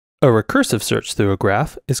A recursive search through a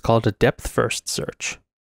graph is called a depth-first search.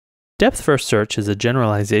 Depth-first search is a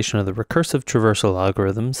generalization of the recursive traversal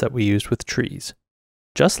algorithms that we used with trees.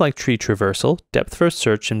 Just like tree traversal, depth-first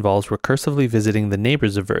search involves recursively visiting the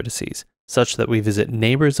neighbors of vertices, such that we visit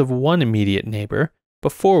neighbors of one immediate neighbor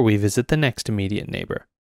before we visit the next immediate neighbor.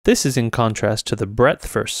 This is in contrast to the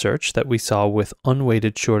breadth-first search that we saw with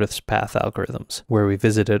unweighted shortest path algorithms, where we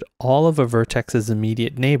visited all of a vertex's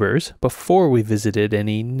immediate neighbors before we visited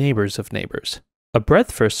any neighbors of neighbors. A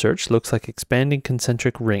breadth-first search looks like expanding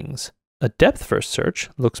concentric rings. A depth-first search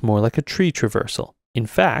looks more like a tree traversal. In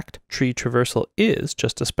fact, tree traversal is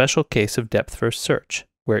just a special case of depth-first search,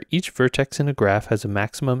 where each vertex in a graph has a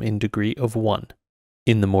maximum in degree of 1.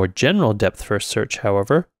 In the more general depth-first search,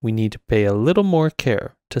 however, we need to pay a little more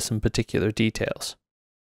care to some particular details.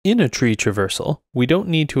 In a tree traversal, we don't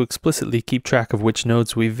need to explicitly keep track of which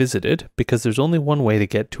nodes we've visited because there's only one way to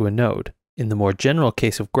get to a node. In the more general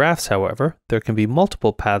case of graphs, however, there can be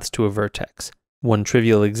multiple paths to a vertex. One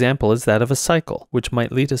trivial example is that of a cycle, which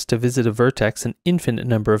might lead us to visit a vertex an infinite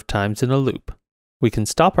number of times in a loop. We can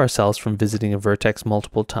stop ourselves from visiting a vertex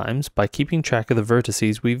multiple times by keeping track of the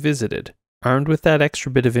vertices we've visited. Armed with that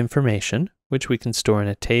extra bit of information, which we can store in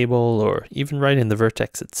a table or even write in the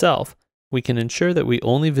vertex itself, we can ensure that we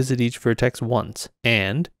only visit each vertex once,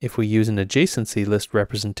 and, if we use an adjacency list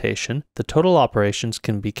representation, the total operations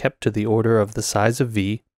can be kept to the order of the size of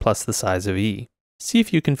v plus the size of e. See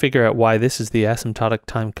if you can figure out why this is the asymptotic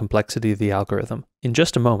time complexity of the algorithm. In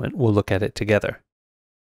just a moment, we'll look at it together.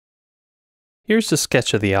 Here's a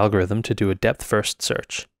sketch of the algorithm to do a depth-first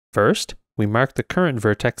search. First, we mark the current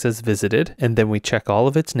vertex as visited, and then we check all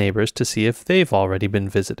of its neighbors to see if they've already been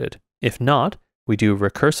visited. If not, we do a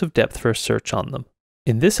recursive depth-first search on them.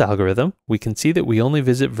 In this algorithm, we can see that we only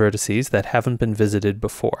visit vertices that haven't been visited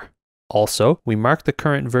before. Also, we mark the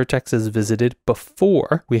current vertex as visited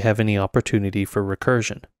before we have any opportunity for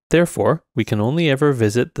recursion. Therefore, we can only ever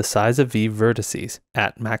visit the size of v vertices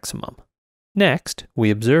at maximum. Next,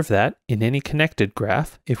 we observe that, in any connected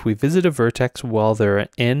graph, if we visit a vertex while there are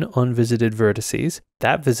n unvisited vertices,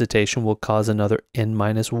 that visitation will cause another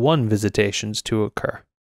n-1 visitations to occur.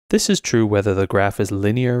 This is true whether the graph is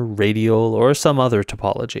linear, radial, or some other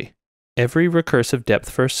topology. Every recursive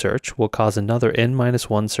depth-first search will cause another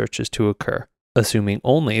n-1 searches to occur, assuming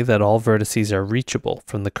only that all vertices are reachable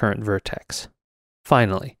from the current vertex.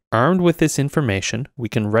 Finally, armed with this information, we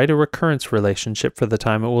can write a recurrence relationship for the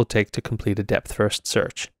time it will take to complete a depth-first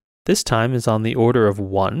search. This time is on the order of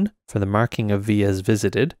 1 for the marking of v as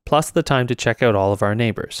visited, plus the time to check out all of our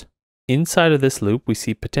neighbors. Inside of this loop, we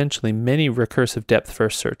see potentially many recursive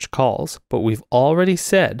depth-first search calls, but we've already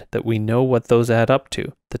said that we know what those add up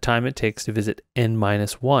to, the time it takes to visit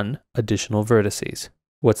n-1 additional vertices.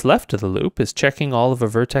 What's left of the loop is checking all of a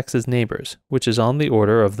vertex's neighbors, which is on the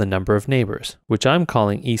order of the number of neighbors, which I'm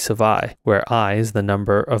calling e sub I, where I is the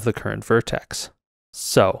number of the current vertex.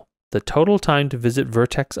 So, the total time to visit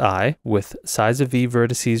vertex I, with size of v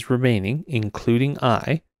vertices remaining, including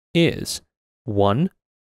I, is 1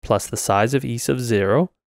 plus the size of e sub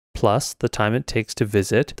 0 plus the time it takes to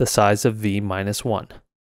visit the size of v minus 1.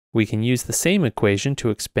 We can use the same equation to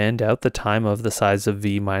expand out the time of the size of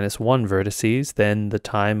v minus 1 vertices, then the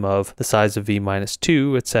time of the size of v minus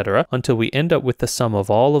 2, etc., until we end up with the sum of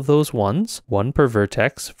all of those ones, one per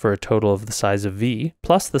vertex, for a total of the size of v,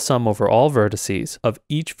 plus the sum over all vertices of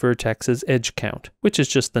each vertex's edge count, which is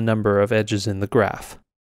just the number of edges in the graph.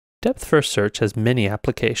 Depth-first search has many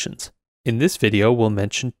applications. In this video, we'll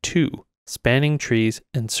mention 2, spanning trees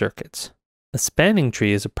and circuits. A spanning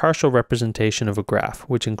tree is a partial representation of a graph,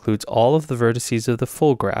 which includes all of the vertices of the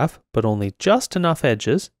full graph, but only just enough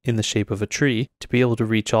edges, in the shape of a tree, to be able to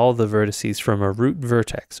reach all of the vertices from a root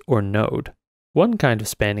vertex, or node. One kind of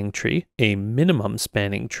spanning tree, a minimum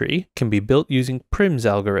spanning tree, can be built using Prim's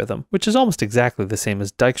algorithm, which is almost exactly the same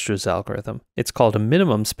as Dijkstra's algorithm. It's called a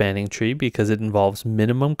minimum spanning tree because it involves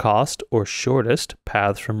minimum cost, or shortest,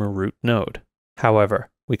 paths from a root node. However,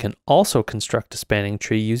 we can also construct a spanning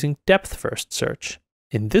tree using depth-first search.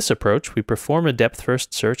 In this approach, we perform a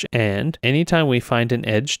depth-first search, and anytime we find an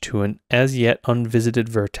edge to an as-yet unvisited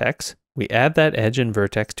vertex, we add that edge and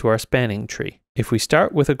vertex to our spanning tree. If we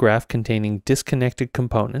start with a graph containing disconnected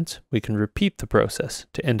components, we can repeat the process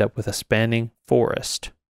to end up with a spanning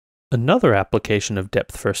forest. Another application of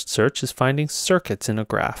depth-first search is finding circuits in a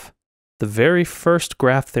graph. The very first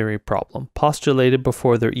graph theory problem, postulated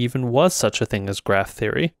before there even was such a thing as graph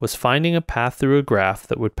theory, was finding a path through a graph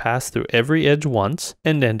that would pass through every edge once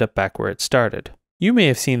and end up back where it started. You may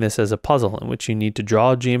have seen this as a puzzle in which you need to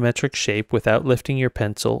draw a geometric shape without lifting your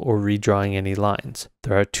pencil or redrawing any lines.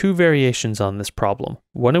 There are two variations on this problem,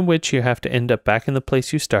 one in which you have to end up back in the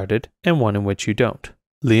place you started, and one in which you don't.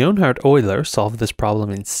 Leonhard Euler solved this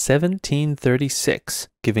problem in 1736,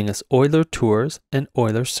 giving us Euler tours and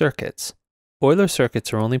Euler circuits. Euler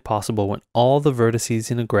circuits are only possible when all the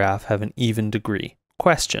vertices in a graph have an even degree.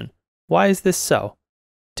 Question: why is this so?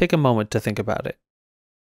 Take a moment to think about it.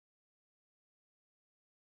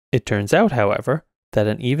 It turns out, however, that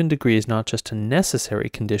an even degree is not just a necessary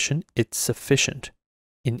condition, it's sufficient.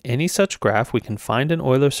 In any such graph, we can find an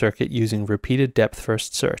Euler circuit using repeated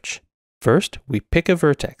depth-first search. First, we pick a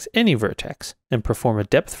vertex, any vertex, and perform a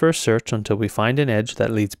depth-first search until we find an edge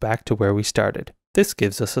that leads back to where we started. This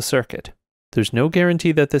gives us a circuit. There's no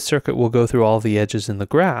guarantee that this circuit will go through all the edges in the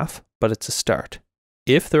graph, but it's a start.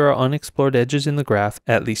 If there are unexplored edges in the graph,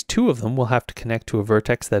 at least two of them will have to connect to a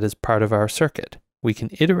vertex that is part of our circuit. We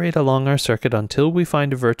can iterate along our circuit until we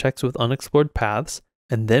find a vertex with unexplored paths,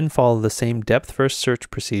 and then follow the same depth-first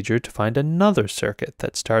search procedure to find another circuit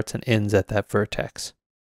that starts and ends at that vertex.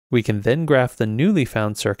 We can then graph the newly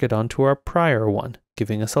found circuit onto our prior one,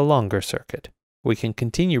 giving us a longer circuit. We can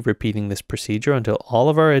continue repeating this procedure until all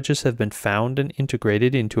of our edges have been found and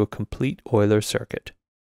integrated into a complete Euler circuit.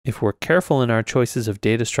 If we're careful in our choices of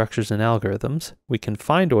data structures and algorithms, we can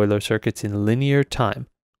find Euler circuits in linear time,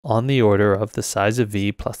 on the order of the size of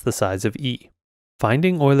V plus the size of E.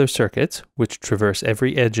 Finding Euler circuits, which traverse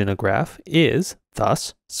every edge in a graph, is,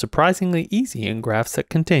 thus, surprisingly easy in graphs that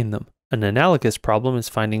contain them. An analogous problem is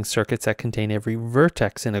finding circuits that contain every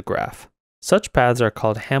vertex in a graph. Such paths are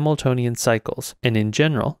called Hamiltonian cycles, and in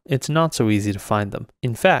general, it's not so easy to find them.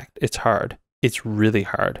 In fact, it's hard. It's really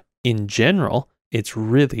hard. In general, it's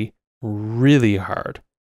really, really hard.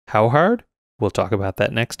 How hard? We'll talk about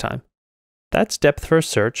that next time. That's depth-first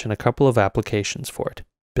search and a couple of applications for it: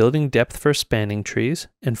 building depth-first spanning trees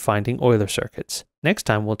and finding Euler circuits. Next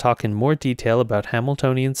time we'll talk in more detail about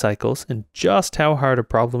Hamiltonian cycles and just how hard a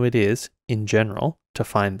problem it is, in general, to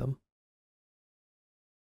find them.